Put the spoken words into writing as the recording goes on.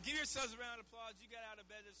Give yourselves a round of applause. You got out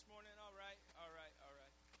of bed this morning. All right, all right, all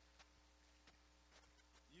right.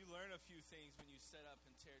 You learn a few things when you set up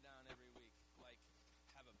and tear down every week, like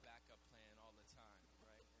have a backup plan all the time,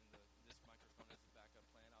 right? And this microphone is a backup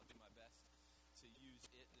plan. I'll do my best to use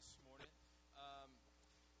it this morning.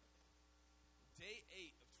 Day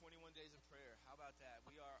 8 of 21 Days of Prayer. How about that?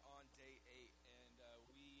 We are on day 8, and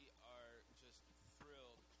we are just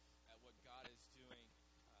thrilled at what God is doing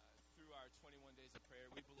through our 21 Days of Prayer.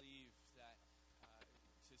 We believe that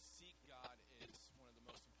to seek God is one of the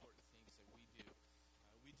most important things that we do.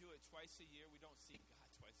 We do it twice a year. We don't seek God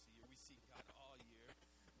twice a year. We seek God all year.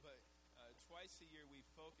 But twice a year we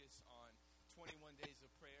focus on 21 Days of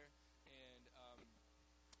Prayer, and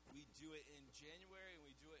we do it in January and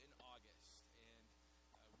we do it in August.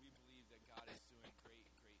 We believe that God is doing great,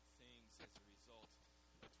 great things as a result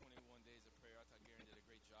of 21 Days of Prayer. I thought Garen did a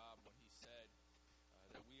great job when he said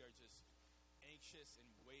that we are just anxious and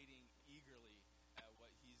waiting eagerly at what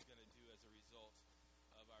he's going to do as a result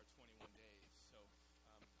of our 21 days. So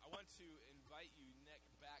I want to invite you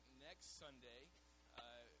back next Sunday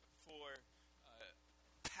for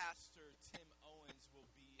Pastor Tim Owens will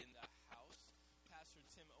be in the house. Pastor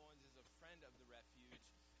Tim Owens is a friend of the Refuge,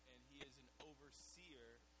 and he is an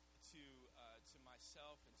overseer to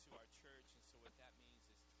myself and to our church. And so what that means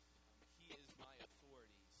is he is my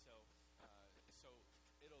authority. So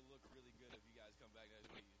it'll look really good if you guys come back next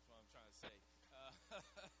week. That's what I'm trying to say.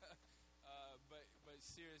 But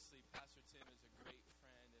seriously, Pastor Tim is a great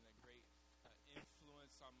friend and a great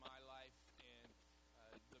influence on my life, and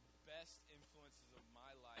the best influences of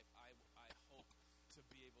my life I hope to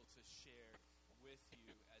be able to share with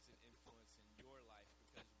you as an influence in your life,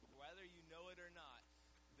 because whether you know it or not,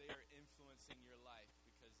 they are influencing your life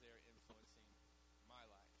because they are influencing my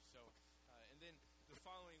life. So, and then the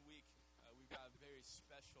following week, we've got a very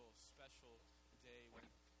special day when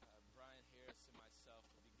Brian Harris and myself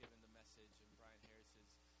will be given the message, and Brian Harris is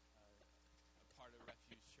a part of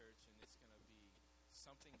Refuge Church, and it's going to be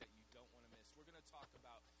something that you don't want to miss. We're going to talk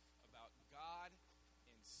about God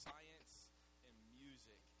and science and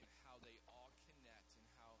music and how they all connect and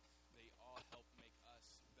how they all help make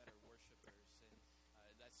us better worshipers, and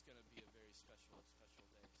that's going to be a very special day.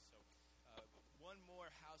 So one more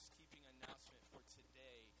housekeeping announcement for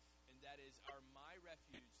today, and that is our My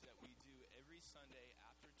Refuge that we do every Sunday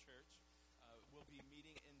after church. We'll be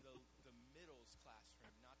meeting in the middles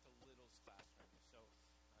classroom, not the littles classroom. So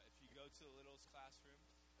if you go to the littles classroom,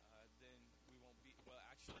 then we won't be, well,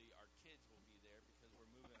 actually our kids will be there because we're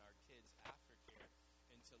moving our kids aftercare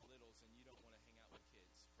into littles, and you don't want to hang out with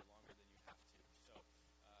kids for longer than you have to. So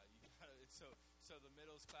you gotta, so the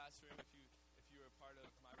middles classroom, if you were a part of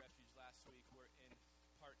My Refuge last week, we're in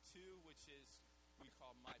part 2, which is we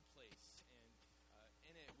call My Place, and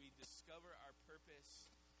in it we discover our purpose,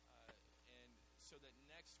 and so that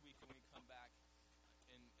next week when we come back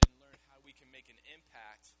and learn how we can make an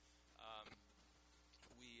impact,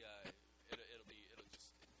 it'll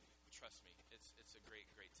just, trust me, it's a great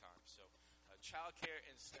time. So childcare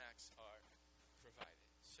and snacks are provided.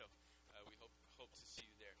 So we hope to see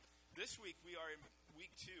you there. This week we are in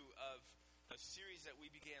week 2 of a series that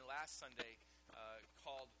we began last Sunday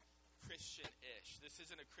called Christian-ish. This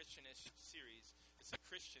isn't a Christian-ish series. It's a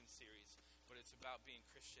Christian series, but it's about being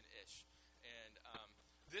Christian-ish. And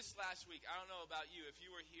this last week, I don't know about you, if you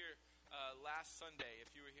were here last Sunday, then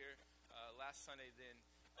you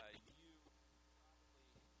probably, is it me?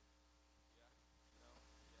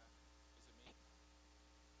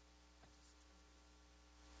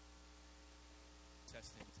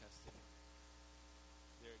 Testing.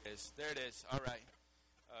 There it is. All right.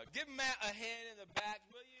 Give Matt a hand in the back,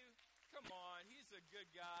 will you? Come on. He's a good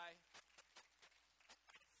guy.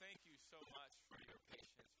 Thank you so much for your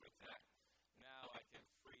patience with that. Now I'm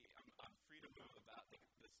free to move about the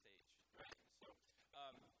stage, right? So,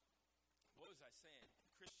 what was I saying?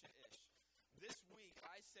 Christian-ish. This week,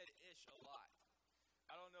 I said ish a lot.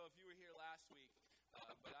 I don't know if you were here last week,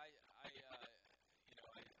 but I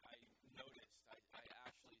noticed I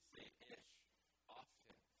actually say ish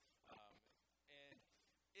often. And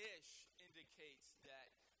ish indicates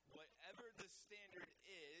that whatever the standard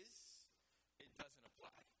is, it doesn't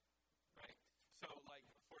apply, right? So, like,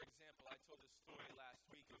 for example, I told a story last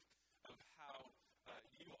week of how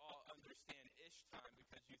you all understand ish time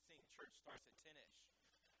because you think church starts at 10-ish.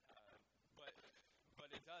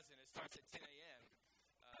 But it doesn't. It starts at 10 a.m.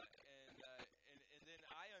 And then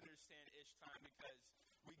I understand ish time because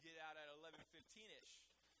we get out at 11:15-ish.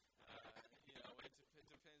 It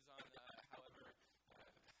depends on however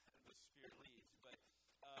the Spirit leads. But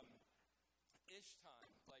ish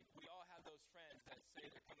time, like we all have those friends that say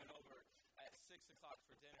they're coming over at 6 o'clock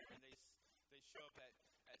for dinner, and they show up at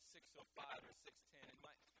 6:05 or 6:10. And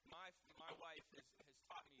my wife has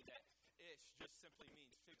taught me that ish just simply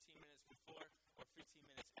means 15 minutes before or 15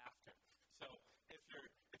 minutes after. So if you're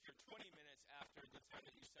 20 minutes after the time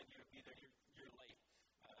that you said you would be there, you're late.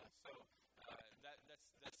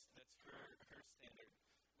 That's her standard,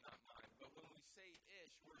 not mine. But when we say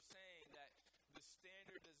ish, we're saying that the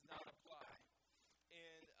standard does not apply.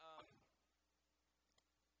 And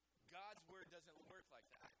God's word doesn't work like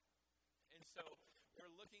that. And so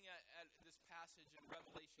we're looking at this passage in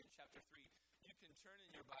Revelation chapter 3. You can turn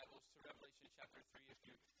in your Bibles to Revelation chapter 3 if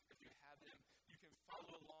you have them. You can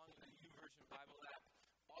follow along in the YouVersion Bible app.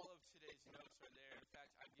 All of today's notes are there. In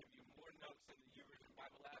fact, I give you more notes in the YouVersion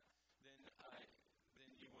Bible app than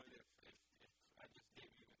you would if I just gave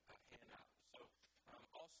you a handout. So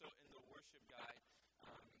also in the worship guide,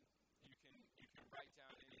 you can write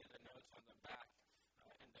down any of the notes on the back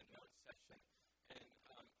in the notes section. And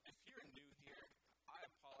if you're new here, I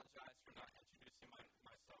apologize for not introducing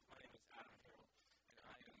myself. My name is Adam Harold, and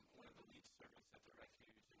I am one of the lead servants at the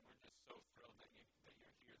Refuge. And we're just so thrilled that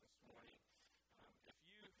you're here this morning. If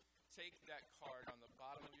you take that card on the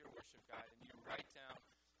bottom of your worship guide and you write down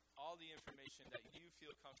all the information that you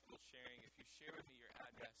feel comfortable sharing, if you share with me your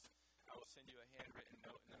address, I will send you a handwritten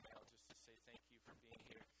note in the mail just to say thank you for being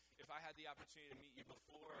here. If I had the opportunity to meet you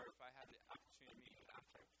before, or if I had the opportunity to meet you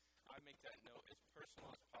after, I make that note as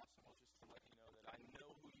personal as possible just to let you know that I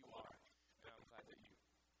know who you are, and I'm glad that you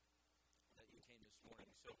came this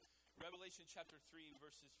morning. So Revelation chapter 3,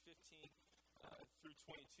 verses 15 through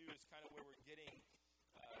 22 is kind of where we're getting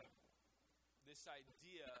this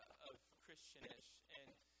idea of Christianish. And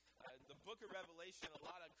the book of Revelation, a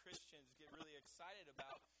lot of Christians get really excited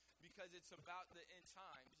about because it's about the end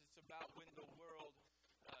times. It's about when the world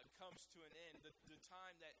comes to an end, the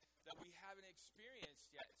time that we haven't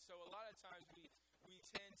experienced yet. So a lot of times we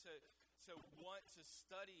tend to want to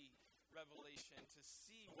study Revelation to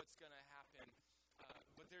see what's going to happen.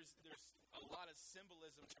 But there's a lot of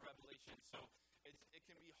symbolism to Revelation, so it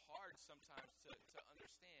can be hard sometimes to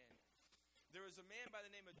understand. There was a man by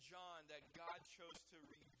the name of John that God chose to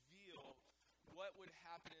reveal what would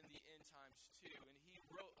happen in the end times too, and he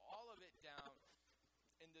wrote all of it down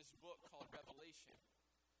in this book called Revelation.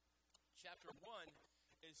 Chapter 1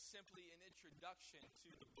 is simply an introduction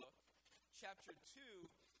to the book. Chapter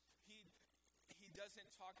 2, he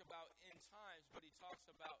doesn't talk about end times, but he talks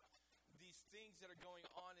about these things that are going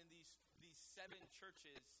on in these 7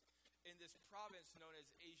 churches in this province known as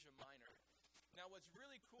Asia Minor. Now, what's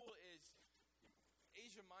really cool is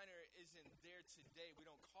Asia Minor isn't there today. We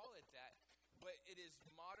don't call it that, but it is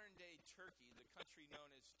modern-day Turkey, the country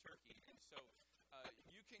known as Turkey. And so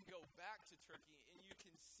you can go back to Turkey, and you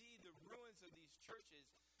can see the ruins of these churches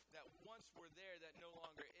that once were there that no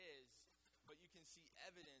longer is, but you can see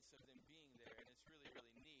evidence of them being there, and it's really,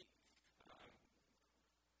 really neat.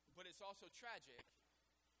 But it's also tragic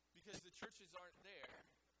because the churches aren't there.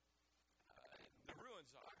 The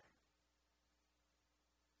ruins are.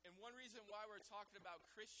 And one reason why we're talking about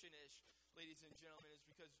Christianish, ladies and gentlemen, is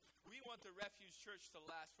because we want the Refuge Church to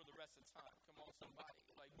last for the rest of time. Come on, somebody.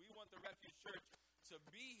 Like, we want the Refuge Church to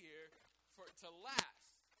be here to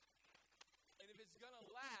last. And if it's going to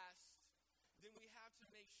last, then we have to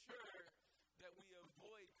make sure that we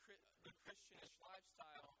avoid the Christianish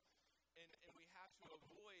lifestyle, and we have to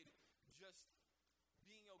avoid just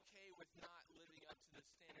being okay with not living up to the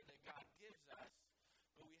standard that God gives us,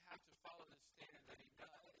 but we have to follow the standard that he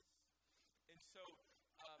does. And so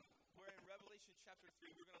we're in Revelation chapter 3.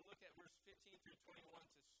 We're going to look at verse 15 through 21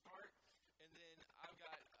 to start, and then I've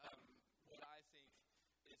got what I think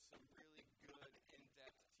is some really good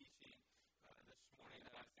in-depth teaching this morning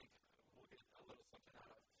that I think we'll get a little something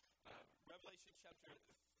out of. Revelation chapter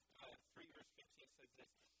 3, verse 15 says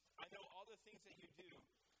this: I know all the things that you do,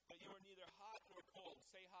 but you are neither hot nor cold.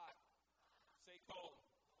 Say hot. Say cold.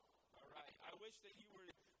 All right. I wish that you were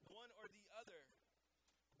one or the other.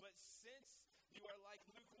 But since you are like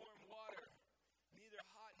lukewarm water, neither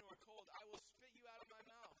hot nor cold, I will spit you out of my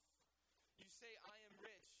mouth. You say, I am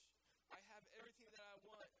rich. I have everything that I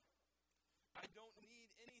want. I don't need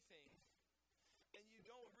anything. And you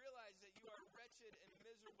don't realize that you are wretched and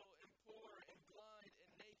miserable and poor and blind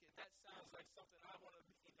and naked. That sounds like something I want to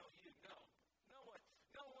be, don't you? No. No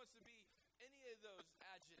one wants to be any of those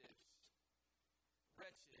adjectives.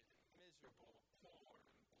 Wretched, miserable, poor,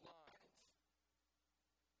 and blind,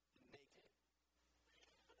 and naked.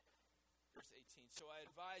 Verse 18, so I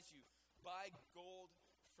advise you, buy gold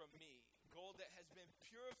from me, gold that has been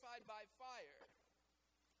purified by fire,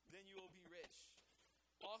 then you will be rich.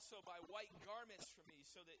 Also buy white garments from me,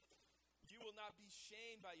 so that you will not be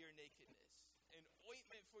shamed by your nakedness,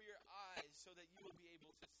 ointment for your eyes so that you will be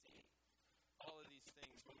able to see. All of these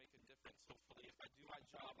things will make a difference, hopefully. If I do my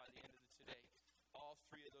job by the end of today, all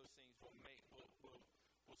three of those things will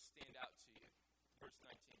stand out to you. Verse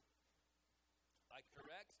 19. I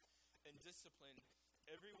correct and discipline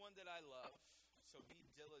everyone that I love, so be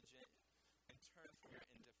diligent and turn from your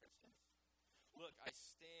indifferences. Look, I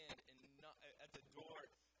stand at the door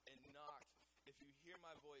and knock. If you hear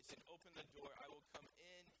my voice and open the door, I will come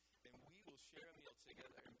in and we will share a meal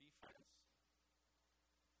together and be friends.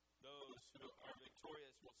 Those who are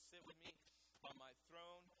victorious will sit with me on my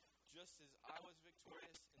throne, just as I was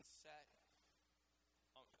victorious and sat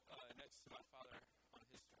next to my Father on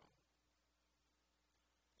his throne.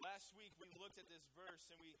 Last week we looked at this verse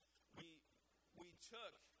and we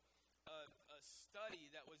took a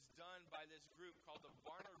study that was done by this group called the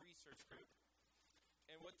Barna Research Group.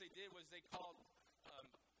 And what they did was they called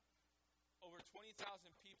over 20,000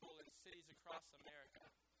 people in cities across America.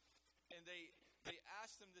 And they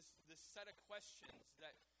asked them this set of questions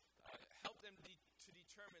that helped them to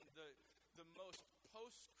determine the most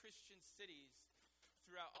post-Christian cities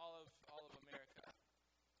throughout all of America.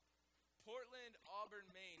 Portland, Auburn,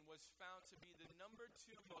 Maine was found to be the number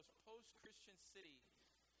 2 most post-Christian city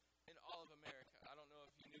in all of America. I don't know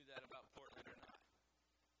if you knew that about Portland or not.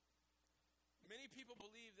 Many people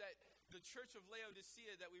believe that the church of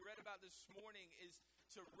Laodicea that we read about this morning is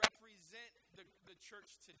to represent the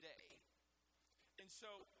church today. And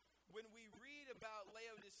so when we read about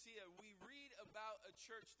Laodicea, we read about a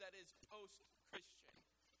church that is post-Christian.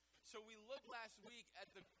 So we looked last week at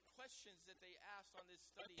the questions that they asked on this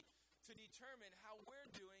study to determine how we're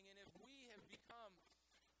doing and if we have become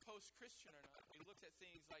post-Christian or not. We looked at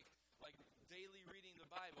things like daily reading the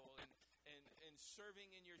Bible and serving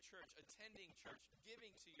in your church, attending church,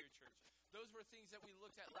 giving to your church. Those were things that we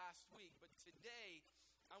looked at last week. But today,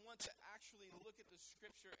 I want to actually look at the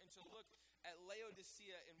scripture and to look at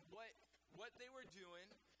Laodicea and what they were doing,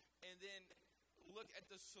 and then look at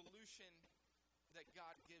the solution that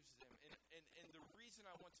God gives them. And the reason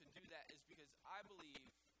I want to do that is because I believe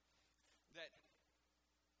that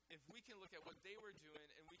if we can look at what they were doing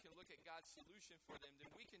and we can look at God's solution for them, then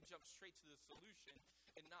we can jump straight to the solution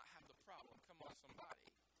and not have the problem. Come on,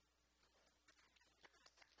 somebody.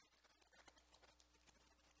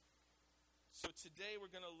 So today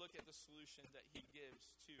we're going to look at the solution that he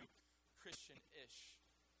gives to Christian-ish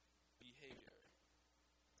behavior.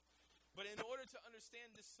 But in order to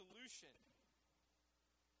understand this solution,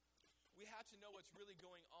 we have to know what's really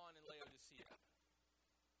going on in Laodicea.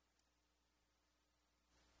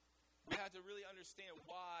 We have to really understand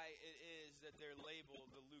why it is that they're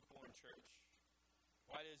labeled the lukewarm church.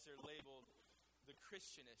 Why it is they're labeled the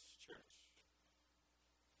Christianish church.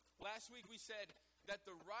 Last week we said that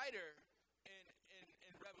the writer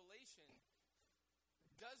in Revelation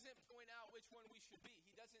doesn't point out which one we should be.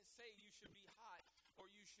 He doesn't say you should be hot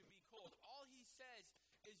or you should be cold. All he says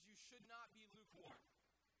is you should not be lukewarm.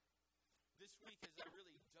 This week, as I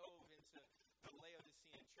really dove into the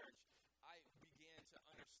Laodicean church, I began to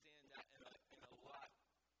understand that in a lot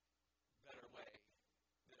better way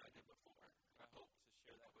than I did before. I hope to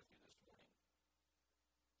share that with you this morning.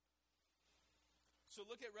 So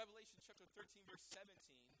look at Revelation chapter 13, verse 17.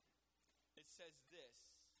 It says this.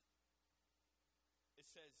 It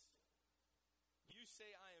says, you say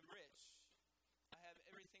I am rich. I have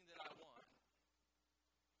everything that I want.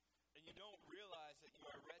 And you don't realize that you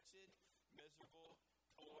are wretched, miserable,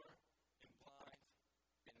 poor, and blind,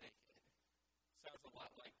 and naked. Sounds a lot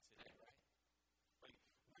like today, right? Like,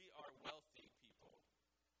 we are wealthy people.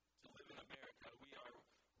 To live in America, we are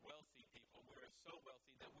wealthy people. We're so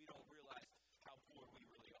wealthy that we don't realize how poor we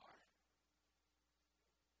really are.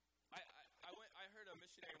 I heard a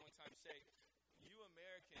missionary one time say, you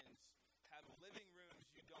Americans have living rooms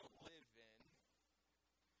you don't live in,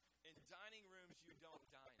 and dining rooms you don't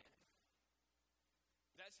dine in.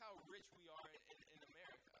 That's how rich we are in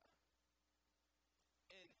America.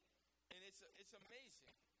 And it's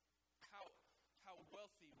amazing how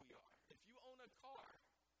wealthy we are. If you own a car,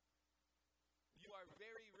 you are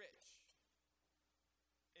very rich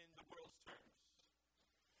in the world's terms.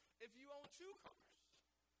 If you own 2 cars,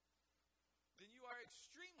 then you are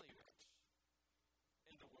extremely rich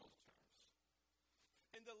in the world's terms.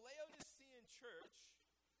 And the Laodicean church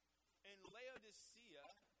in Laodicea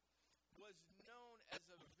was known as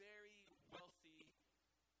a very wealthy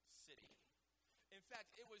city. In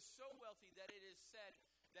fact, it was so wealthy that it is said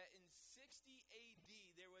that in 60 AD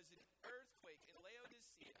there was an earthquake in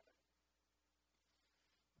Laodicea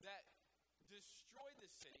that destroyed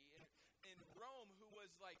the city. And Rome,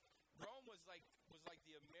 was like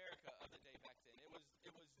the America of the day back then.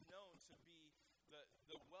 It was known to be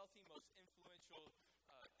the wealthy, most influential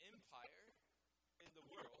empire in the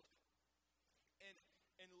world. And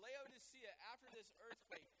in Laodicea, after this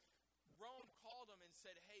earthquake, Rome called them and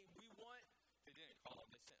said, hey, we want, they didn't call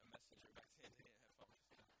them, they sent a messenger back then, they didn't have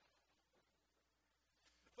phones.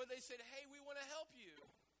 But they said, hey, we want to help you.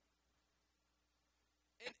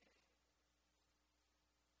 And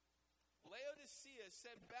Laodicea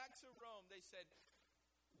said back to Rome, they said,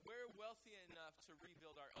 we're wealthy enough to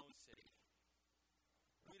rebuild our own city.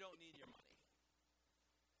 We don't need your money.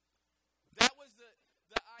 That was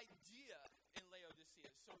the idea in Laodicea.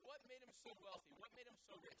 So what made them so wealthy? What made them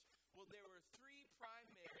so rich? Well, there were three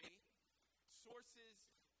primary sources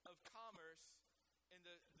of commerce in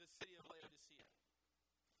the city of Laodicea.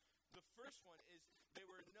 The first one is they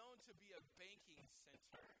were known to be a banking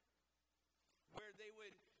center where they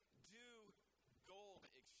would do gold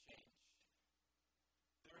exchange.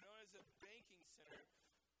 They were known as a banking center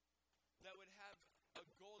that would have a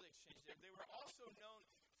gold exchange there. They were also known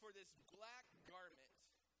for this black garment,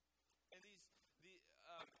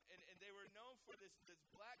 and they were known for this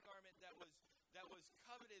black garment that was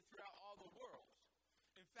coveted throughout all the world.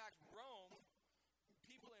 In fact,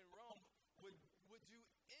 people in Rome would do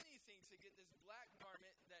anything to get this black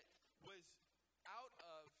garment that was out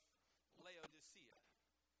of Laodicea.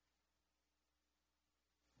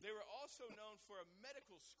 They were also known for a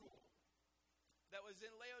medical school that was in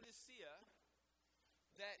Laodicea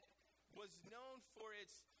that was known for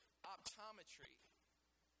its optometry,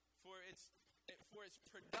 for its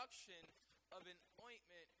production of an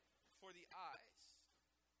ointment for the eyes.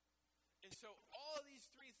 And so all of these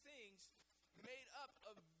three things made up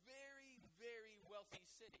a very, very wealthy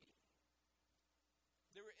city.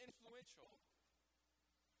 They were influential.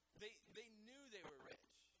 They knew they were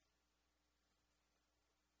rich.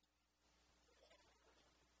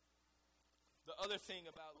 The other thing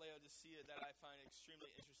about Laodicea that I find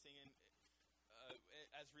extremely interesting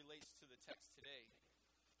as relates to the text today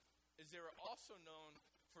is they were also known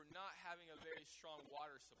for not having a very strong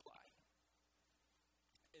water supply.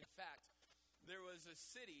 In fact, there was a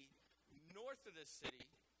city north of the city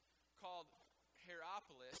called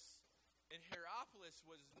Hierapolis, and Hierapolis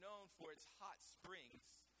was known for its hot springs.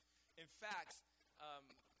 In fact,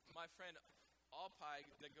 my friend Alpay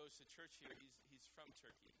that goes to church here, he's from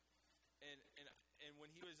Turkey. And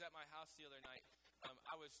when he was at my house the other night,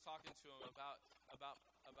 I was talking to him about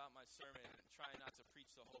my sermon and trying not to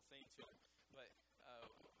preach the whole thing to him. But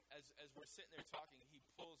as we're sitting there talking, he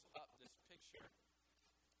pulls up this picture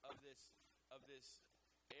of this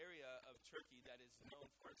area of Turkey that is known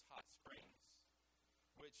for its hot springs,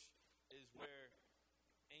 which is where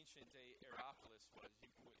ancient day Hierapolis was.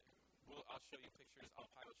 I'll show you pictures.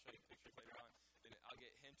 Alpay will show you pictures later on. And I'll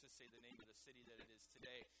get him to say the name of the city that it is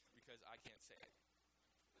today because I can't say it.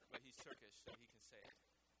 But he's Turkish, so he can say it.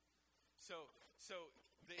 So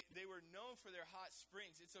they were known for their hot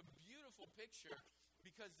springs. It's a beautiful picture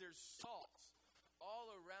because there's salt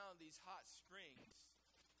all around these hot springs.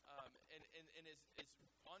 And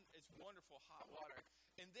it's wonderful hot water.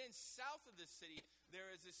 And then south of the city,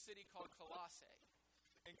 there is a city called Colossae.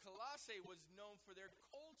 And Colossae was known for their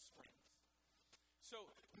cold springs.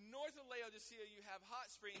 So north of Laodicea, you have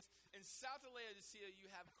hot springs, and south of Laodicea, you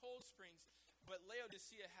have cold springs, but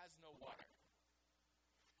Laodicea has no water.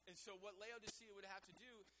 And so what Laodicea would have to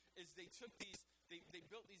do is they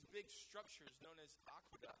built these big structures known as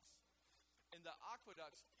aqueducts. And the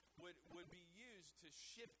aqueducts would be used to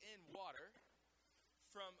ship in water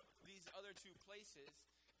from these other two places.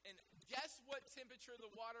 And guess what temperature the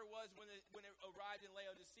water was when it arrived in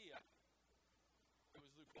Laodicea? It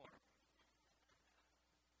was lukewarm.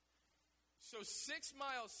 So 6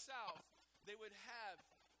 miles south, they would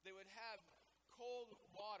have cold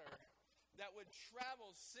water that would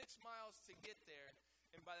travel 6 miles to get there,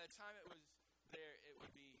 and by the time it was there, it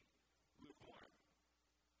would be lukewarm.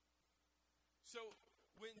 So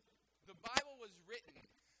when the Bible was written,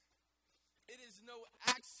 it is no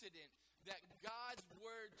accident that God's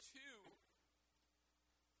word to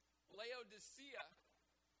Laodicea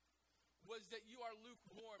was that you are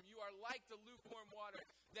lukewarm. You are like the lukewarm water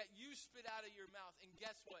that you spit out of your mouth. And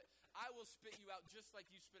guess what? I will spit you out just like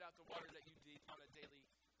you spit out the water that you did on a daily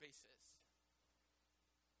basis.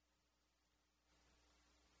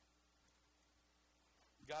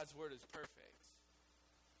 God's word is perfect.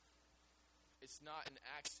 It's not an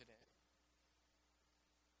accident.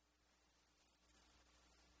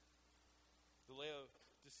 The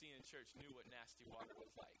Laodicean church knew what nasty water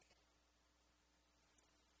was like.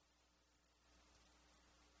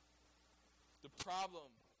 The problem,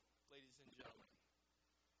 ladies and gentlemen,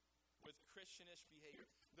 with Christianish behavior,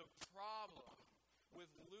 the problem with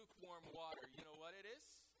lukewarm water, you know what it is?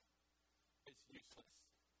 It's useless.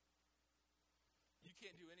 You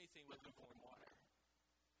can't do anything with lukewarm water.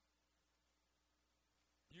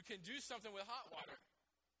 You can do something with hot water.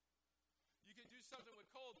 You can do something with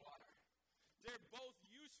cold water. They're both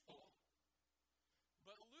useful.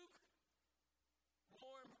 But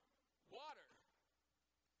lukewarm water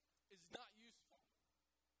is not useful.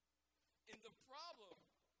 And the problem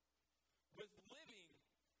with living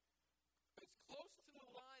as close to the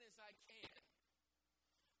line as I can,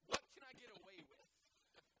 what can I get away with?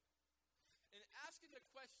 And asking the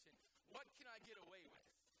question, what can I get away with?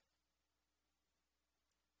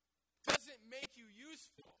 Doesn't make you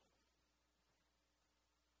useful.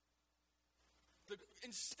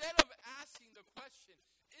 Instead of asking the question,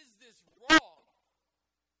 is this wrong?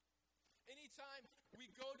 Anytime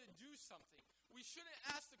we go to do something, we shouldn't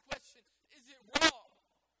ask the question, is it wrong?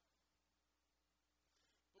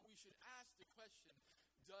 But we should ask the question,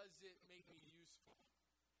 does it make me useful?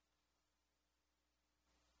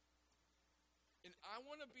 And I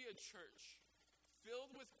want to be a church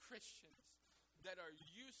filled with Christians that are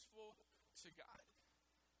useful to God.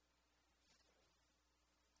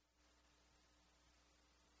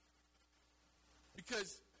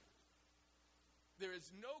 Because there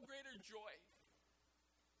is no greater joy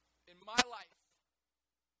in my life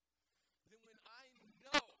than when I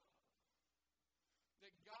know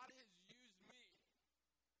that God has used me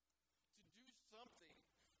to do something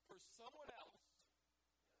for someone else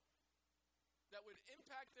that would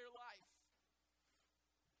impact their life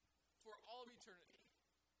for all of eternity.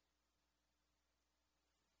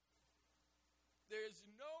 There is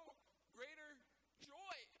no greater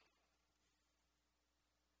joy.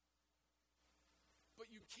 But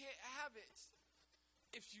you can't have it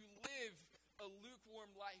if you live a lukewarm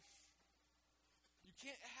life. You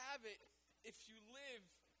can't have it if you live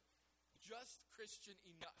just Christian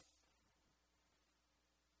enough.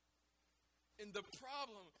 And the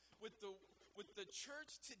problem with the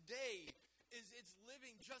church today is it's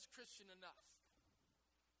living just Christian enough.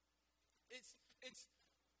 It's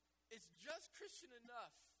just Christian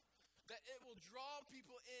enough that it will draw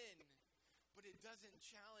people in, but it doesn't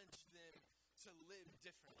challenge them to live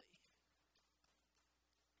differently.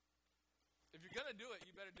 If you're going to do it,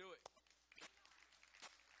 you better do it.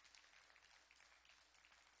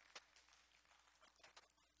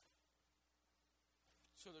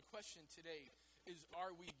 So the question today is,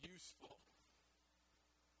 are we useful?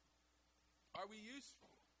 Are we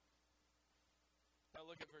useful? Now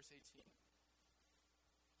look at verse 18.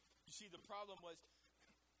 You see, the problem was,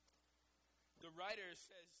 the writer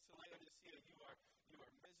says to Laodicea, you are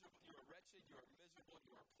miserable, you are wretched, you are miserable,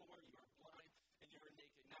 you are poor, you are blind, and you are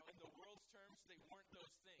naked. Now, in the world's terms, they weren't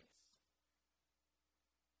those things.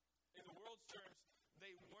 In the world's terms,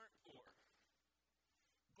 they weren't poor.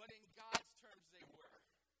 But in God's terms, they were.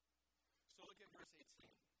 So look at verse 18.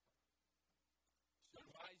 So I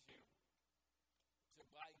advise you to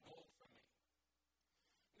buy gold from me.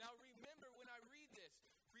 Now, remember, when I read this,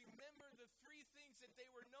 remember the three things that they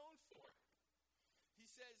were known for. He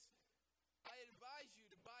says, I advise you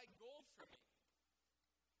to buy gold from me.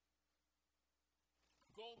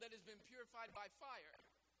 Gold that has been purified by fire.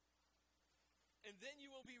 And then you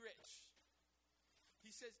will be rich. He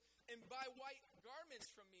says, and buy white garments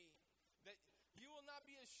from me, that you will not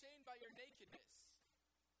be ashamed by your nakedness.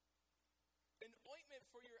 An ointment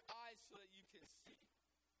for your eyes so that you can see.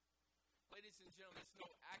 Ladies and gentlemen, it's no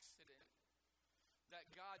accident that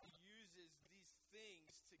God uses these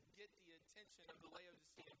things to get the attention of the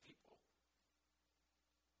Laodicean people.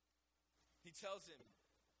 He tells him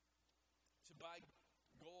to buy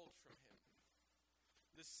gold from him.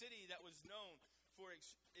 The city that was known for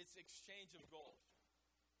its exchange of gold.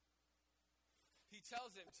 He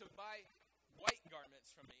tells him to buy white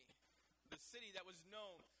garments from me. The city that was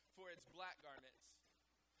known for its black garments.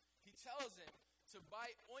 He tells him to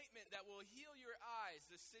buy ointment that will heal your eyes,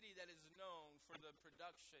 the city that is known for the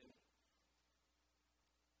production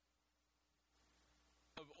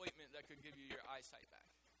of ointment that could give you your eyesight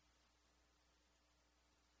back.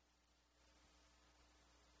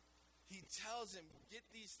 He tells him, get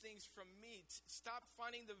these things from me. Stop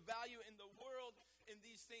finding the value in the world in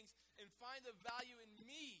these things and find the value in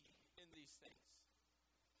me in these things.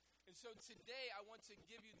 And so today I want to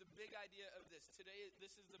give you the big idea of this. Today,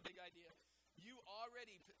 this is the big idea. You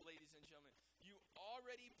already, ladies and gentlemen, you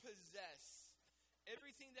already possess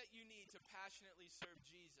everything that you need to passionately serve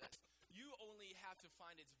Jesus. You only have to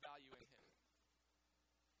find its value in him.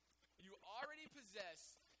 You already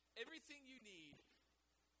possess everything you need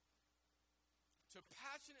to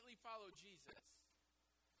passionately follow Jesus.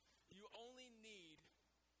 You only need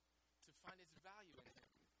to find its value in him.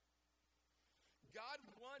 God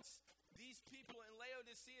wants these people in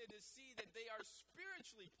Laodicea to see that they are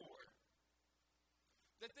spiritually poor,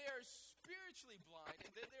 that they are spiritually blind,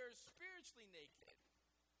 and that they are spiritually naked.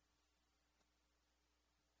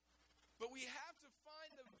 But we have to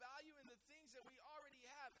find the value in the things that we already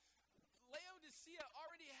have. Laodicea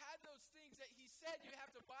already had those things that he said, you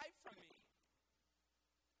have to buy from me.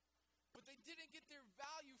 But they didn't get their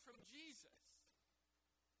value from Jesus.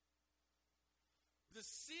 The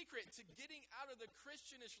secret to getting out of the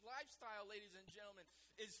Christianish lifestyle, ladies and gentlemen,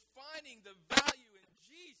 is finding the value in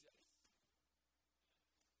Jesus.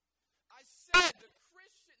 I said the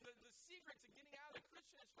secret to getting out of the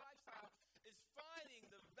Christianish lifestyle is finding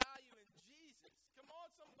the value in Jesus. Come on,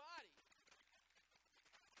 somebody.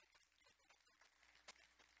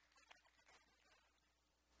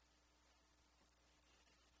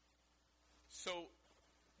 So,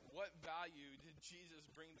 what value did Jesus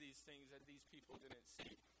bring these things that these people didn't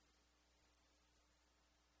see?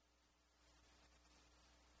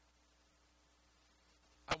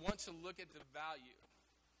 I want to look at the value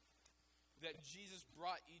that Jesus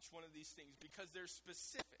brought each one of these things because they're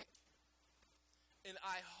specific. And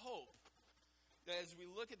I hope that as we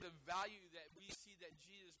look at the value that we see that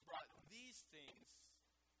Jesus brought these things,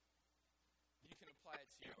 you can apply it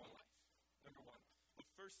to your own life. Number one, the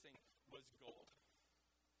first thing was gold.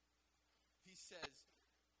 He says,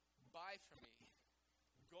 buy from me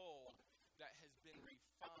gold that has been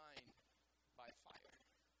refined by fire.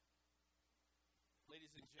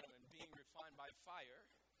 Ladies and gentlemen, being refined by fire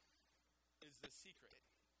is the secret.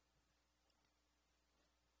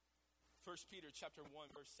 1 Peter chapter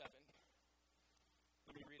 1, verse 7.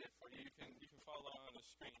 Let me read it for you. You can follow along on the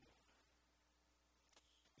screen.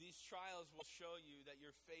 These trials will show you that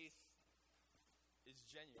your faith is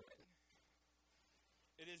genuine.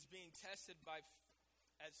 It is being tested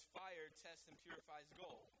as fire tests and purifies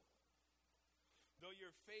gold. Though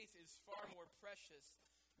your faith is far more precious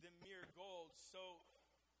than mere gold, so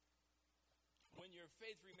when your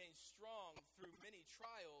faith remains strong through many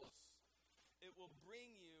trials, it will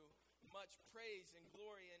bring you much praise and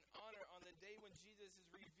glory and honor on the day when Jesus is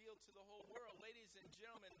revealed to the whole world. Ladies and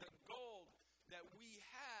gentlemen, the gold that we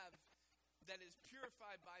have that is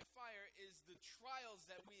purified by fire is the trials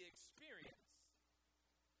that we experience.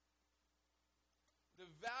 The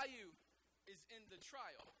value is in the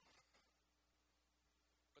trial.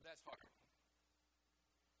 But that's hard.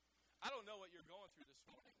 I don't know what you're going through this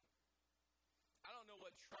morning. I don't know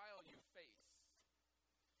what trial you face.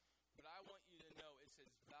 But I want you to know it's as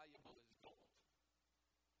valuable as gold.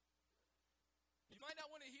 You might not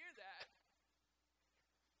want to hear that,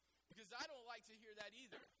 because I don't like to hear that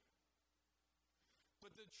either.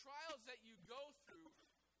 But the trials that you go through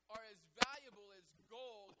are as valuable as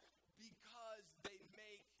gold because they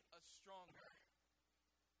make us stronger.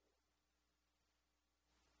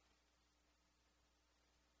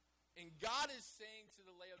 And God is saying to the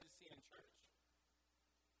Laodicean church,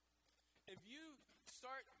 if you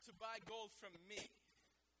start to buy gold from me,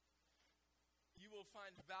 you will find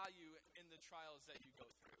value in the trials that you go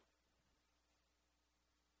through.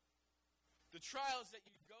 The trials that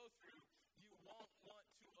you go through, you won't want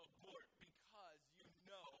to abort because you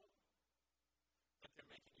know that they're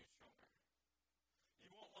making you stronger. You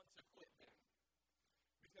won't want to quit them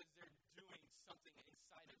because they're doing something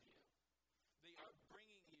inside of you. They are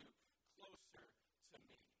bringing you closer to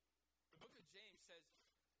me. The book of James says,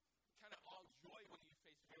 kind of all joy when you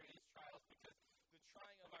face various trials, because the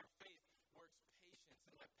trying of our faith works patience,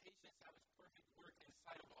 and let patience have its perfect work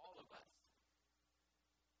inside of all of us.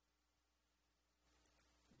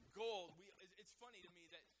 Gold, it's funny to me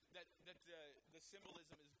that the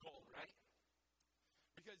symbolism is gold, right?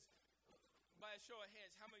 Because by a show of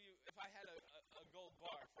hands, how many of you, if I had a gold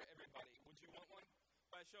bar for everybody, would you want one?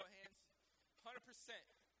 By a show of hands? 100%.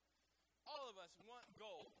 All of us want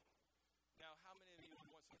gold. Now, how many of you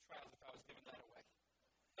would want some trials if I was giving that away?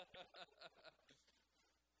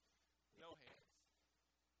 No hands.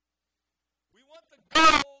 We want the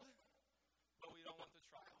gold, but we don't want the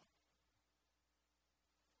trial.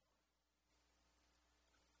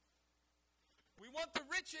 We want the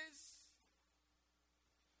riches,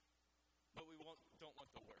 but we don't want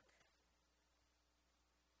the work.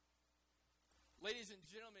 Ladies and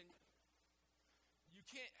gentlemen, you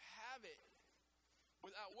can't have it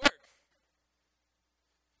without work.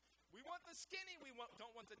 We want the skinny,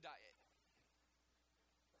 don't want the diet.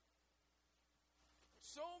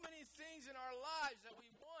 So many things in our lives that we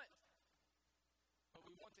want, but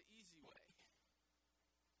we want the easy way.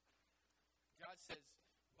 God says,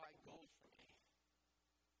 buy gold from me.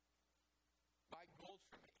 Buy gold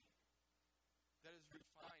from me that is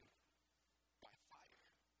refined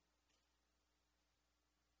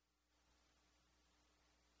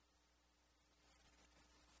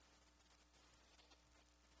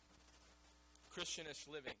Christianish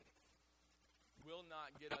living will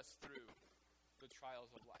not get us through the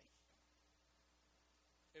trials of life.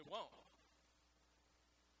 It won't.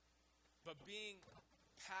 But being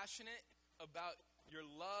passionate about your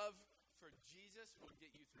love for Jesus will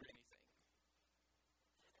get you through anything.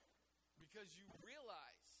 Because you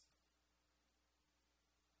realize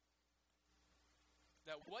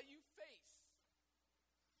that what you face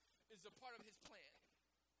is a part of his plan.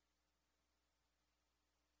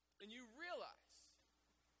 And you realize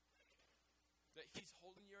that he's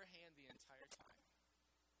holding your hand the entire time.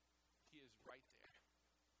 He is right there.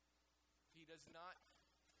 He does not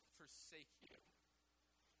forsake you.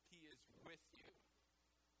 He is with you.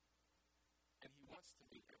 And he wants to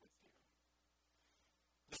be there with you.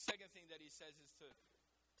 The second thing that he says is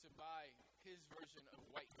to buy his version of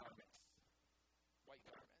white garments. White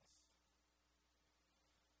garments.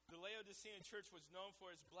 The Laodicean church was known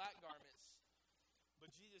for its black garments,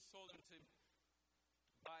 but Jesus told them to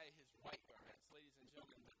buy his white garments. Ladies and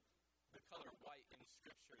gentlemen, the color white in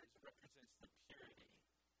scriptures represents the purity.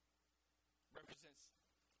 Represents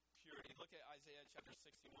purity. Look at Isaiah chapter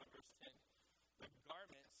 61, verse 10. The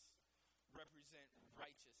garments represent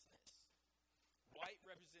righteousness. White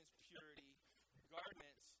represents purity.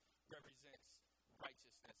 Garments represents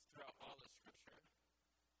righteousness throughout all of Scripture.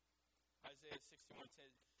 Isaiah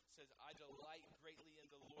 61:10 says, I delight greatly in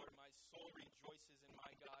the Lord. My soul rejoices in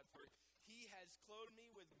my God, for he has clothed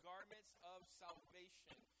me with garments of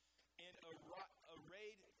salvation and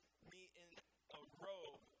arrayed me in a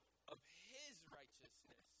robe of his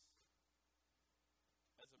righteousness.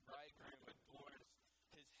 As a bridegroom adorns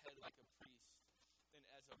his head like a priest, and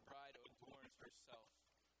as a bride adorns herself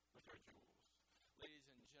with her jewels. Ladies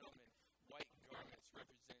and gentlemen, white garments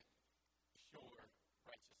represent pure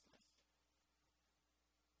righteousness.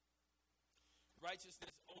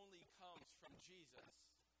 Righteousness only comes from Jesus.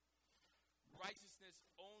 Righteousness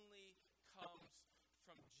only comes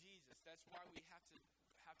from Jesus. That's why we have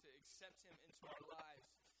to accept him into our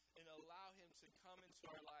lives and allow him to come into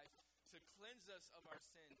our lives to cleanse us of our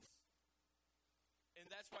sins. And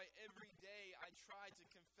that's why every day I try to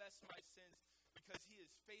confess my sins, because he is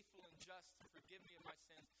faithful and just to forgive me of my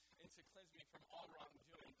sins and to cleanse me from all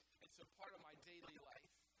wrongdoing. It's a part of my daily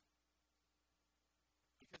life.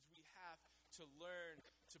 Because we have to learn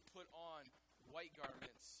to put on white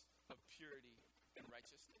garments of purity and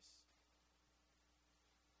righteousness.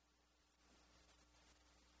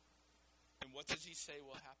 And what does he say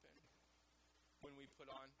will happen when we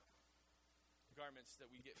put on garments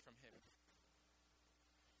that we get from him?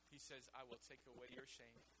 He says, I will take away your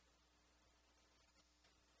shame.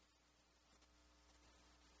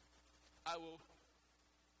 I will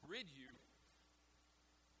rid you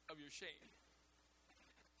of your shame.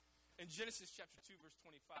 In Genesis chapter 2, verse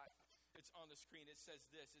 25, it's on the screen. It says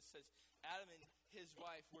this. It says, Adam and his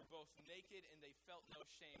wife were both naked and they felt no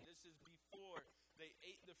shame. This is before they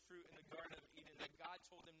ate the fruit in the Garden of Eden that God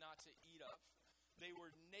told them not to eat of. They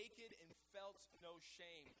were naked and felt no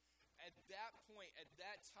shame. At that point, at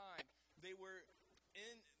that time, they were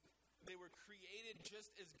created just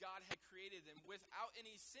as God had created them, without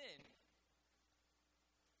any sin.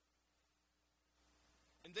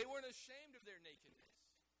 And they weren't ashamed of their nakedness.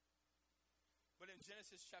 But in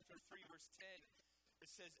Genesis chapter 3, verse 10, it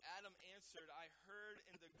says, Adam answered, I heard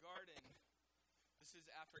in the garden. This is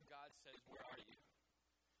after God says, where are you?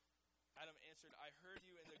 Adam answered, I heard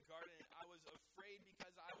you in the garden, and I was afraid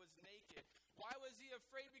because I was naked. Why was he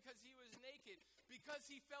afraid because he was naked? Because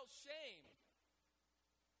he felt shame.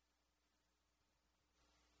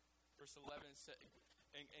 Verse 11 said,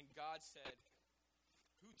 and God said,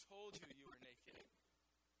 who told you you were naked?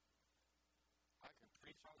 I could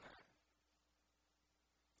preach on that.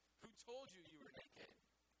 Who told you you were naked?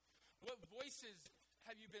 What voices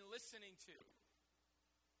have you been listening to?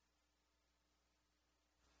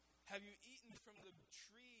 Have you eaten from the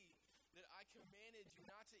tree that I commanded you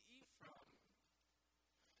not to eat from?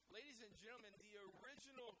 Ladies and gentlemen, the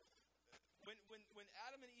original, when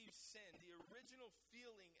Adam and Eve sinned, the original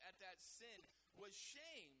feeling at that sin was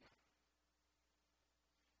shame.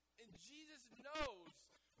 And Jesus knows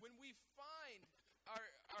when we find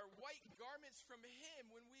our white garments from him,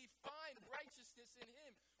 when we find righteousness in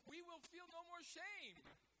him, we will feel no more shame.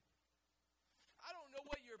 I don't know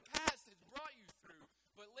what your past has brought you through,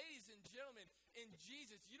 but ladies and gentlemen, in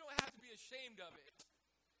Jesus, you don't have to be ashamed of it.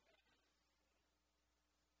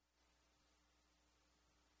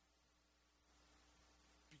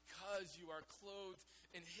 Because you are clothed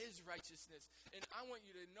in his righteousness. And I want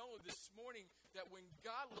you to know this morning that when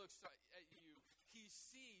God looks at you, he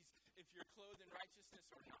sees if you're clothed in righteousness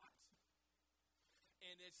or not.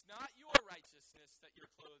 And it's not your righteousness that you're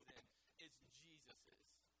clothed in, it's Jesus's.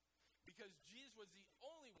 Because Jesus was the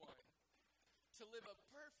only one to live a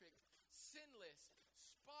perfect, sinless,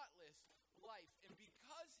 spotless life. And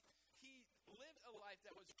because he lived a life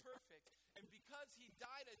that was perfect, and because he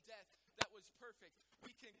died a death that was perfect,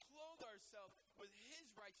 we can clothe ourselves with his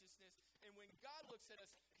righteousness. And when God looks at us,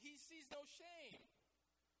 he sees no shame.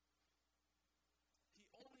 He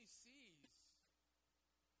only sees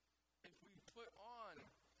if we put on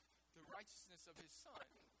the righteousness of his Son.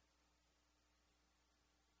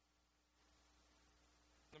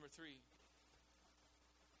 Number 3,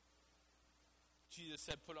 Jesus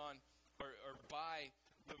said, put on or buy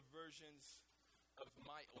the versions of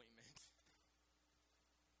my ointment.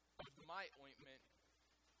 Of my ointment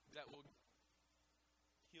that will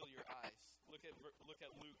heal your eyes. Look at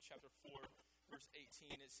Luke chapter 4, verse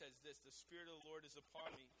 18. It says this, the Spirit of the Lord is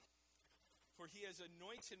upon me, for he has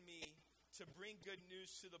anointed me to bring good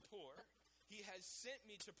news to the poor. He has sent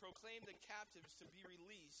me to proclaim the captives to be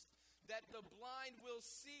released, that the blind will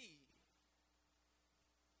see,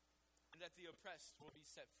 and that the oppressed will be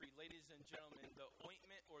set free. Ladies and gentlemen, the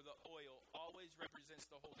ointment or the oil always represents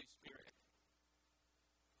the Holy Spirit.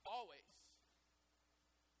 Always.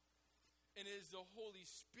 And it is the Holy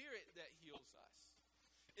Spirit that heals us.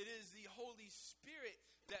 It is the Holy Spirit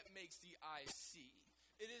that makes the eyes see.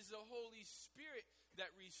 It is the Holy Spirit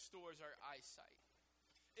that restores our eyesight.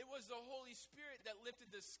 It was the Holy Spirit that lifted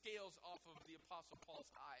the scales off of the Apostle Paul's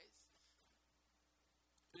eyes.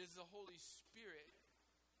 It is the Holy Spirit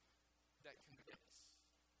that convicts,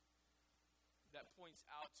 that points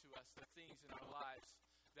out to us the things in our lives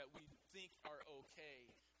that we think are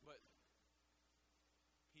okay, but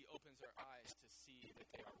he opens our eyes to see that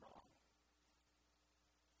they are wrong.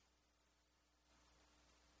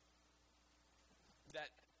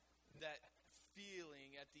 That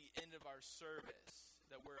feeling at the end of our service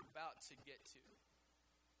that we're about to get to.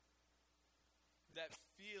 That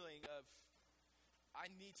feeling of, I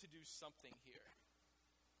need to do something here.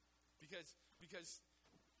 Because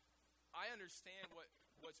I understand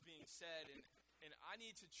what's being said, and I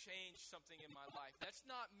need to change something in my life. That's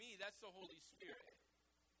not me, that's the Holy Spirit.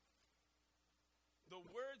 The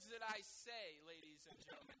words that I say, ladies and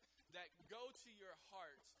gentlemen, that go to your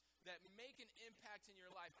hearts, that make an impact in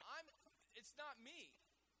your life, it's not me.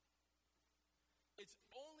 It's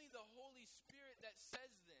only the Holy Spirit that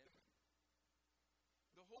says them.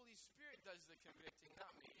 The Holy Spirit does the convicting,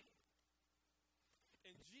 not me.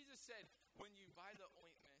 And Jesus said, when you buy the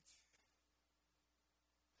ointment,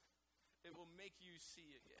 it will make you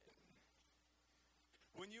see again.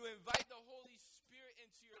 When you invite the Holy Spirit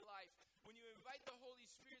into your life, when you invite the Holy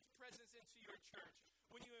Spirit's presence into your church,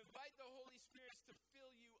 when you invite the Holy Spirit to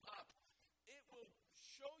fill you up, it will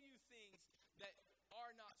show you things that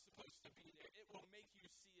are not supposed to be there. It will make you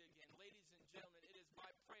see again. Ladies and gentlemen, it is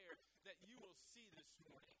my prayer that you will see this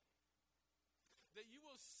morning. That you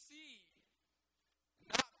will see,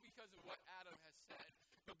 not because of what Adam has said,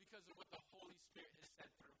 but because of what the Holy Spirit has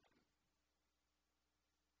said through him.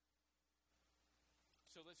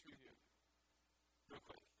 So let's review real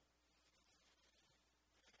quick.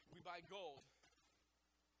 We buy gold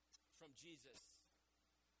from Jesus,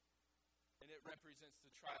 and it represents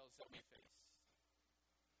the trials that we face.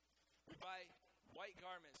 We buy white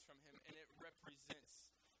garments from him, and it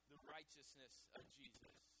represents the righteousness of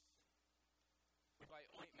Jesus. We buy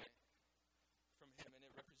ointment from him, and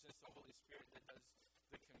it represents the Holy Spirit that does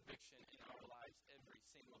the conviction in our lives every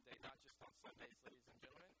single day, not just on Sundays, ladies and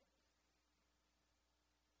gentlemen.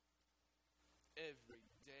 Every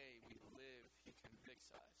day we live, he convicts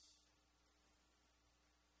us.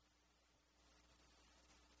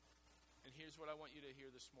 And here's what I want you to hear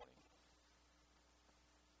this morning.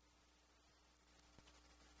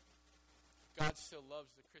 God still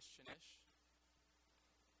loves the Christianish.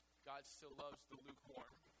 God still loves the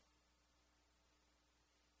lukewarm.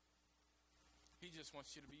 He just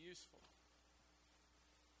wants you to be useful.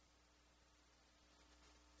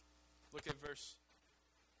 Look at verse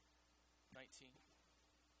 19.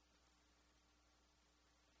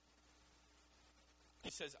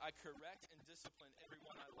 He says, I correct and discipline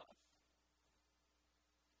everyone I love.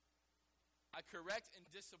 I correct and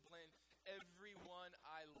discipline everyone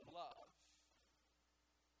I love.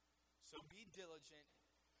 So be diligent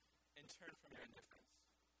and turn from your indifference.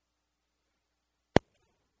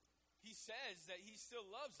 He says that he still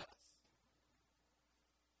loves us.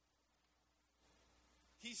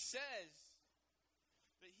 He says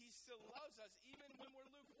that he still loves us even when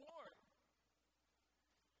we're lukewarm.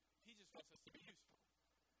 He just wants us to be useful.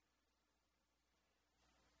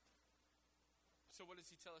 So So what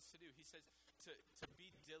does he tell us to do? He says to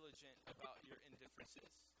be diligent about your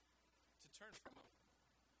indifferences, to turn from them.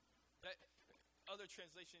 That other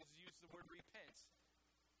translations use the word repent.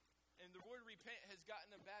 And the word repent has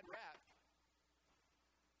gotten a bad rap.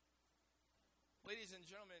 Ladies and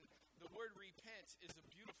gentlemen, the word repent is a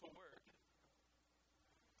beautiful word.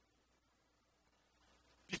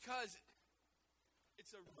 Because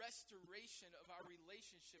it's a restoration of our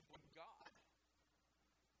relationship with God.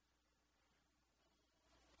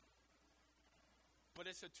 But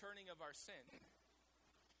it's a turning of our sin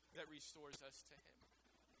that restores us to Him.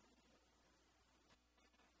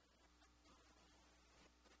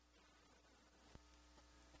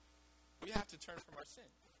 We have to turn from our sin.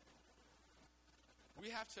 We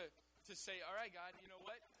have to say, all right, God, you know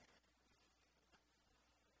what?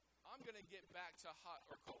 I'm going to get back to hot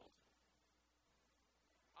or cold.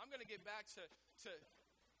 I'm going to get back to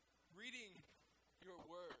reading your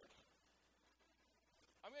word.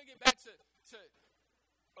 I'm going to get back to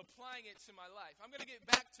applying it to my life. I'm going to get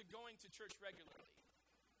back to going to church regularly.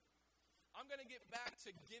 I'm going to get back to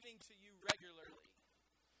giving to you regularly.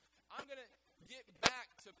 I'm going to get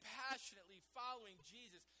back to passionately following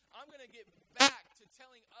Jesus. I'm going to get back to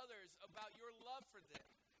telling others about your love for them.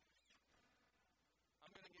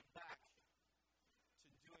 I'm going to get back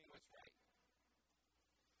to doing what's right.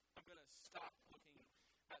 I'm going to stop looking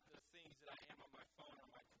at the things that I am on my phone or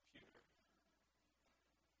my computer.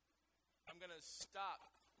 I'm going to stop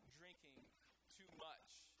drinking too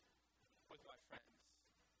much with my friends.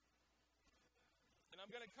 And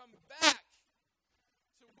I'm going to come back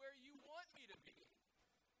to where you want me to be.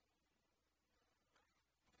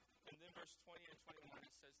 And then verse 20 and 21,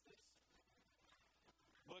 it says this.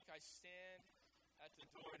 Look, I stand at the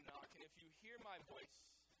door and knock, and if you hear my voice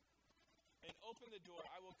and open the door,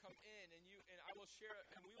 I will come in and we will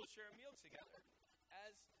share a meal together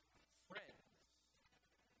as friends.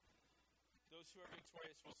 Those who are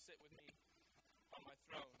victorious will sit with me on my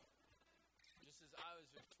throne, just as I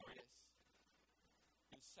was victorious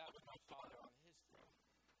and sat with my Father on his throne.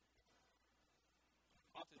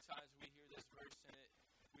 Oftentimes we hear this verse and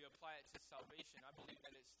we apply it to salvation. I believe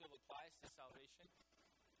that it still applies to salvation.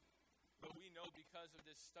 But we know because of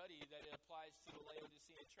this study that it applies to the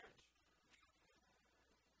Laodicean church.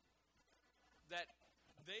 That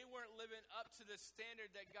they weren't living up to the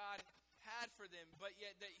standard that God had for them, but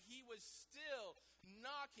yet that he was still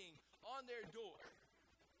knocking on their door.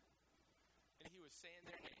 And he was saying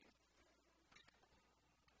their name.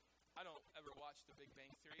 I don't ever watch The Big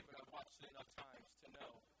Bang Theory, but I've watched it enough times to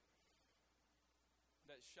know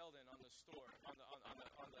that Sheldon on the show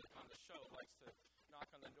likes to knock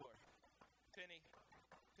on the door. Penny,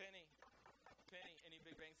 Penny, Penny. Any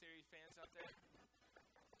Big Bang Theory fans out there?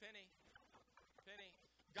 Penny, Penny.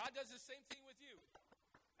 God does the same thing with you.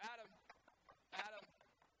 Adam, Adam,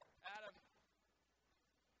 Adam.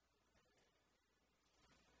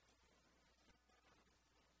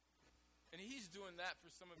 And he's doing that for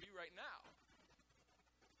some of you right now.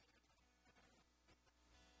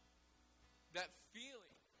 That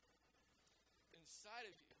feeling inside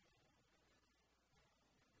of you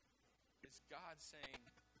is God saying,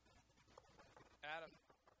 Adam,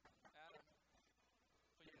 Adam,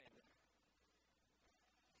 put your name there.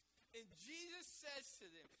 And Jesus says to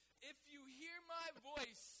them, if you hear my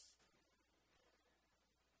voice,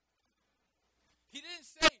 he didn't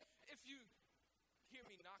say, if you hear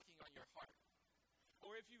me knocking on your heart,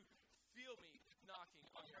 or if you feel me knocking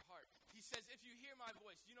on your heart. He says, if you hear my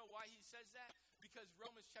voice. You know why he says that? Because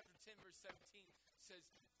Romans chapter 10, verse 17 says,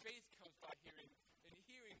 faith comes by hearing, and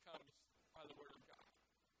hearing comes by the word of God.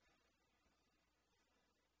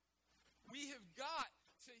 We have got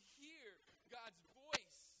to hear God's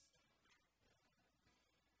voice.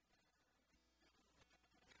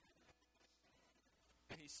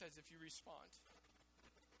 And he says, if you respond,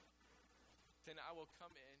 then I will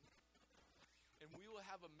come in and we will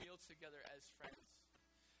have a meal together as friends.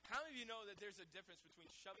 How many of you know that there's a difference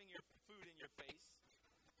between shoving your food in your face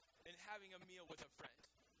and having a meal with a friend?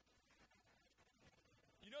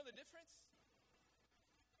 You know the difference?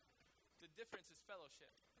 The difference is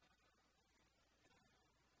fellowship.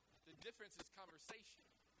 The difference is conversation.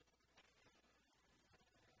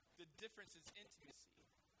 The difference is intimacy.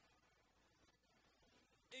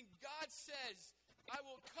 And God says, I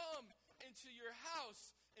will come into your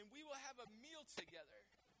house and we will have a meal together.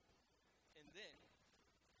 And then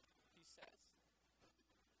he says,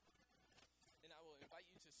 and I will invite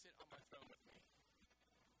you to sit on my throne with me.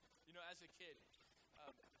 You know, as a kid,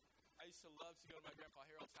 I used to love to go to my Grandpa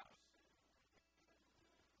Harold's house.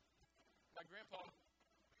 My Grandpa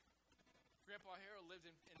Harold lived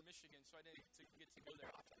in Michigan, so I didn't get to go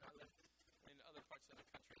there often. I lived in other parts of the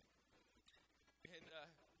country. And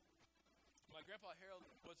my grandpa Harold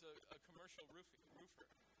was a commercial roofer.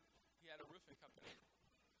 He had a roofing company.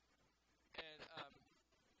 And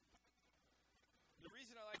the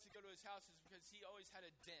reason I like to go to his house is because he always had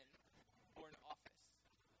a den or an office.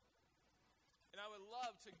 And I would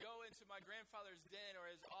love to go into my grandfather's den or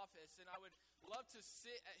his office, and I would love to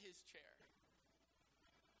sit at his chair.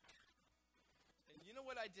 And you know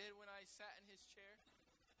what I did when I sat in his chair?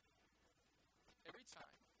 Every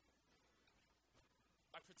time,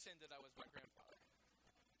 I pretended I was my grandfather.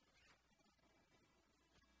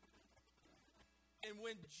 And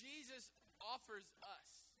when Jesus offers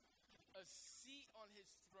us a seat on his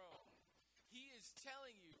throne, he is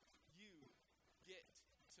telling you, you get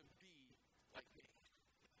to be like me.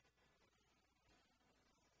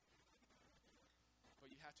 But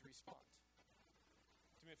you have to respond.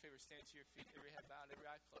 Do me a favor, stand to your feet, every head bowed, every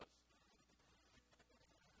eye closed.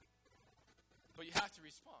 But you have to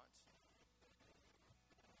respond.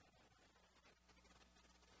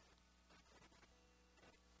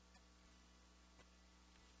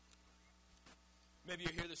 Maybe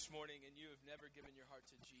you're here this morning and you have never given your heart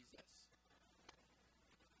to Jesus.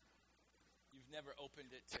 You've never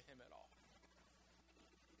opened it to him at all.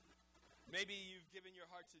 Maybe you've given your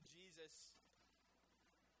heart to Jesus,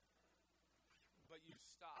 but you've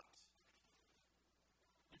stopped.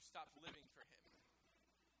 You've stopped living for him.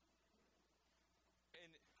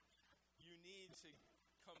 And you need to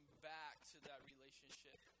come back to that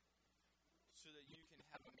relationship so that you can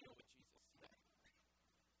have a meal with Jesus today.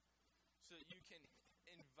 So that you can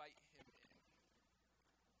invite him in.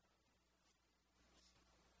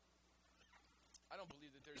 I don't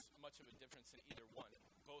believe that there's much of a difference in either one.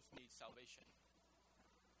 Both need salvation.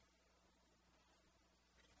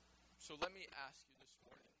 So let me ask you this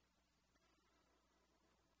morning.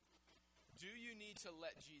 Do you need to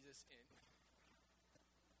let Jesus in?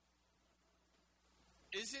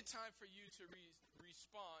 Is it time for you to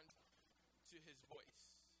respond to his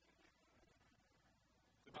voice?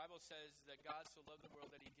 The Bible says that God so loved the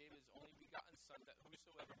world that he gave his only begotten Son, that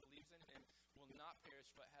whosoever believes in him will not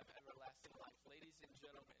perish but have everlasting life. Ladies and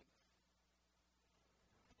gentlemen,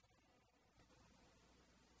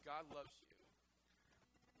 God loves you.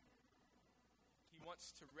 He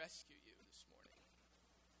wants to rescue you this morning.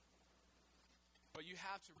 But you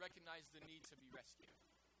have to recognize the need to be rescued.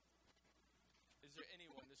 Is there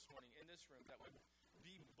anyone this morning in this room that would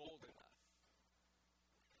be bold enough,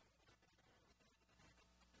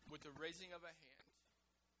 with the raising of a hand,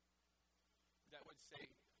 that would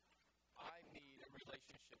say, I need a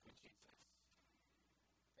relationship with Jesus?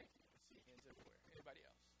 Thank you. I see hands everywhere. Anybody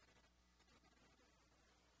else?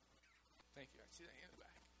 Thank you. I see that hand in the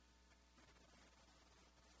back.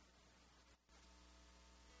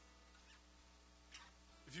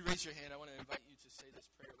 If you raise your hand, I want to invite you to say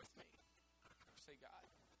this prayer with me. Say, God,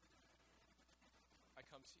 I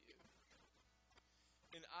come to you,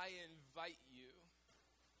 and I invite you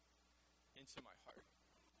into my heart.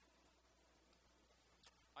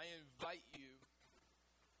 I invite you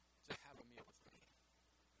to have a meal with me.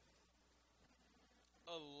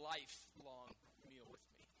 A lifelong meal with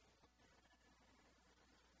me.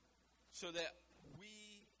 So that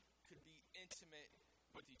we could be intimate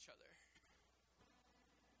with each other.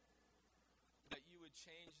 That you would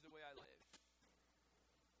change the way I live.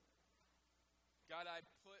 God, I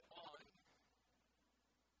put on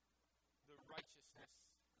the righteousness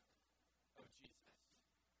of Jesus.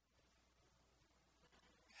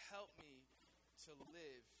 Help me to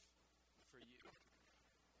live for you.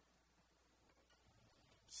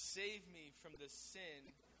 Save me from the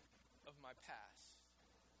sin of my past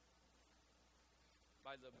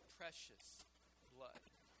by the precious blood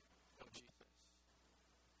of Jesus.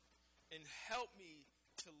 And help me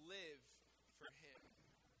to live for him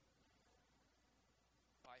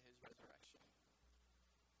by his resurrection.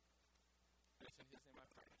 It's in his name I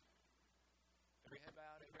pray. Every head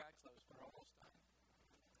bowed, every eye closed. We're almost done.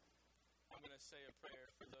 I'm going to say a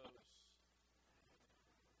prayer for those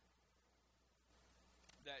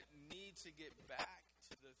that need to get back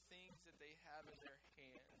to the things that they have in their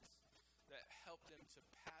hands that help them to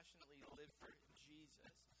passionately live for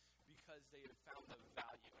Jesus because they have found the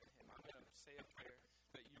value in him. I'm going to say a prayer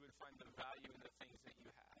that you would find the value in the things that you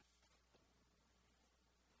have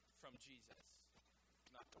from Jesus,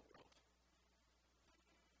 not the world.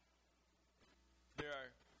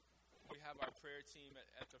 We have our prayer team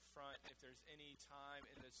at the front. If there's any time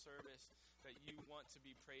in the service that you want to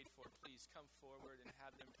be prayed for, please come forward and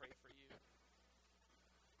have them pray for you.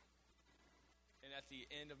 And at the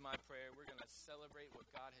end of my prayer, we're going to celebrate what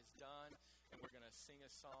God has done, and we're going to sing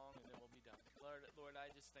a song, and then we'll be done. Lord,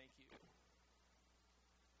 I just thank you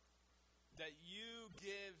that you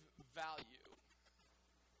give value.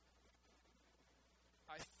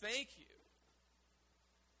 I thank you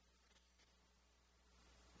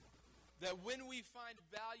that when we find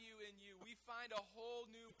value in you, we find a whole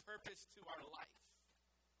new purpose to our life.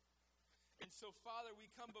 And so, Father, we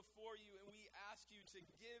come before you and we ask you to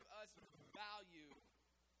give us value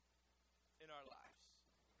in our lives.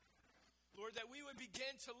 Lord, that we would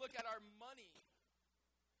begin to look at our money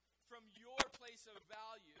from your place of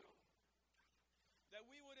value. That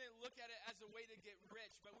we wouldn't look at it as a way to get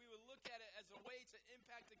rich, but we would look at it as a way to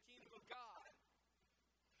impact the kingdom of God.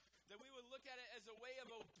 That we would look at it as a way of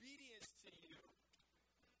obedience to you.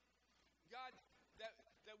 God,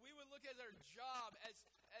 that we would look at our job as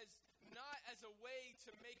not as a way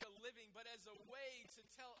to make a living, but as a way to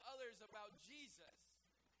tell others about Jesus.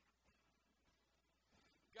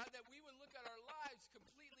 God, that we would look at our lives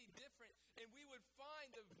completely different, and we would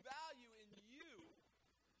find the value in you,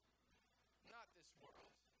 not this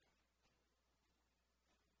world.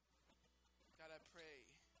 God, I pray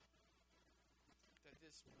that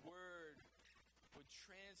this word would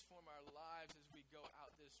transform our lives as we go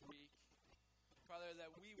out this week. Father,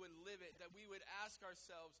 that we would live it, that we would ask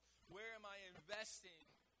ourselves, where am I investing?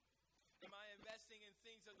 Am I investing in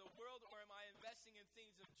things of the world, or am I investing in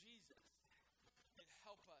things of Jesus? And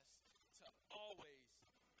help us to always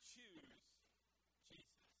choose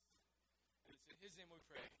Jesus. And it's in his name we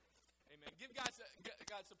pray. Amen. Give God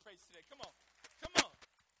some praise today. Come on.